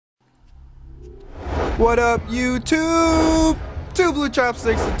What up, YouTube?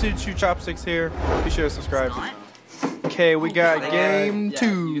 Twobluechopstix and Twobluechopstix here. Be sure to subscribe. Okay, we got game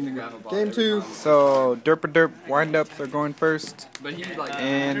 2. Game 2. So derp windups are going first,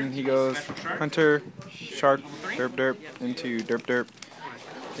 and he goes hunter, shark, derp into derp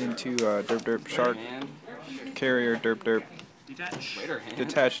into derp shark, carrier derp.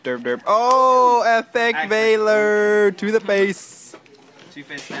 Detach derp. Oh, effect Valor to the face. 2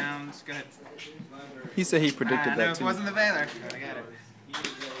 face downs. Go ahead. He said he predicted that too. It wasn't the Valor. I got it.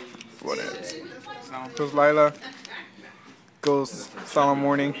 What else? Goes Lila. Goes Solemn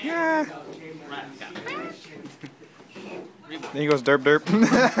Warning. Yeah. Then he goes derp.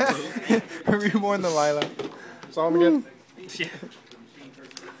 Reborn the Lila. Saw him again. Yeah.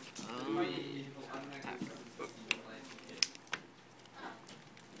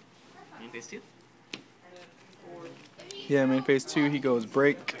 Phase 2? Yeah, main phase 2, he goes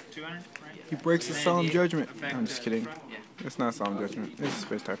break. 200, right? He breaks the Solemn Judgment. No, I'm just kidding. It's not Solemn Judgment. It's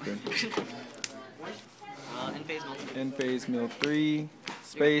Space Typhoon. End phase mill 3.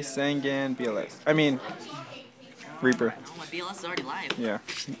 Space, Sangan, BLS. I mean, Reaper. Oh, my BLS is already live. Yeah.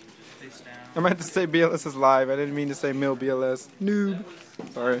 I meant to say BLS is live. I didn't mean to say mill BLS. Noob.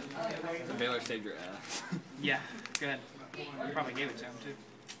 Sorry. The Valor saved your ass. Yeah, go ahead. You probably gave it to him too.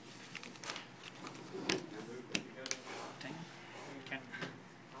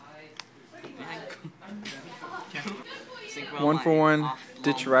 1 for 1,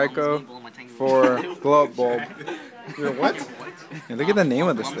 ditch Raiko for glow up bulb. You're what? Hey, look at the name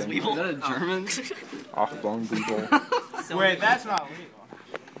of this thing. Is that a German? Off blown Weevil. Wait, that's not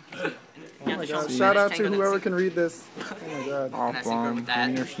legal. Oh my god, shout out to whoever can read this. Oh my god. Off blown,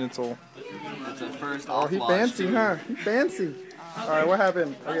 Wiener Schnitzel. Oh, he fancy, huh? He fancy. Alright, what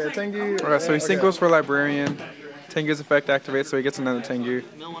happened? Okay, Tengu. Alright, so he synchros for Librarian. Tengu's effect activates, so he gets another Tengu.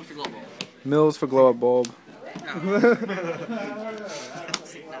 Mills for glow up bulb.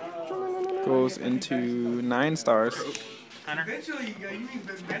 Goes into 9 stars. Eventually, you mean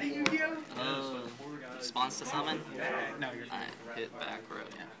betting Yu-Gi-Oh? Response to summon? No, you're hit back row,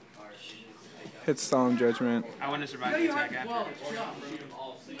 yeah. Hits Solemn Judgment. I want to survive the attack after.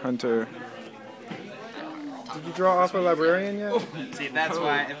 Hunter. Did you draw off a Librarian yet? See, that's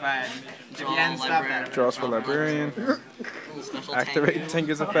why if you hadn't stopped that. Draws for Librarian. Activate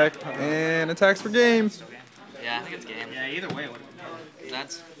Tengu's effect and attacks for game. Yeah, I think it's game. Yeah, either way.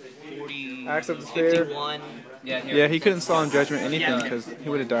 That's 40. Acts of Despair. 51. Yeah, he couldn't Solemn Judgment anything because he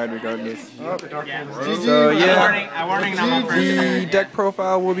would have died regardless. Yeah. So yeah, I'm warning on my first. the deck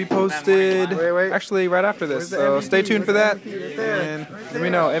profile will be posted actually right after this. So stay tuned for that and let me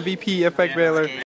know. MVP effect Valor.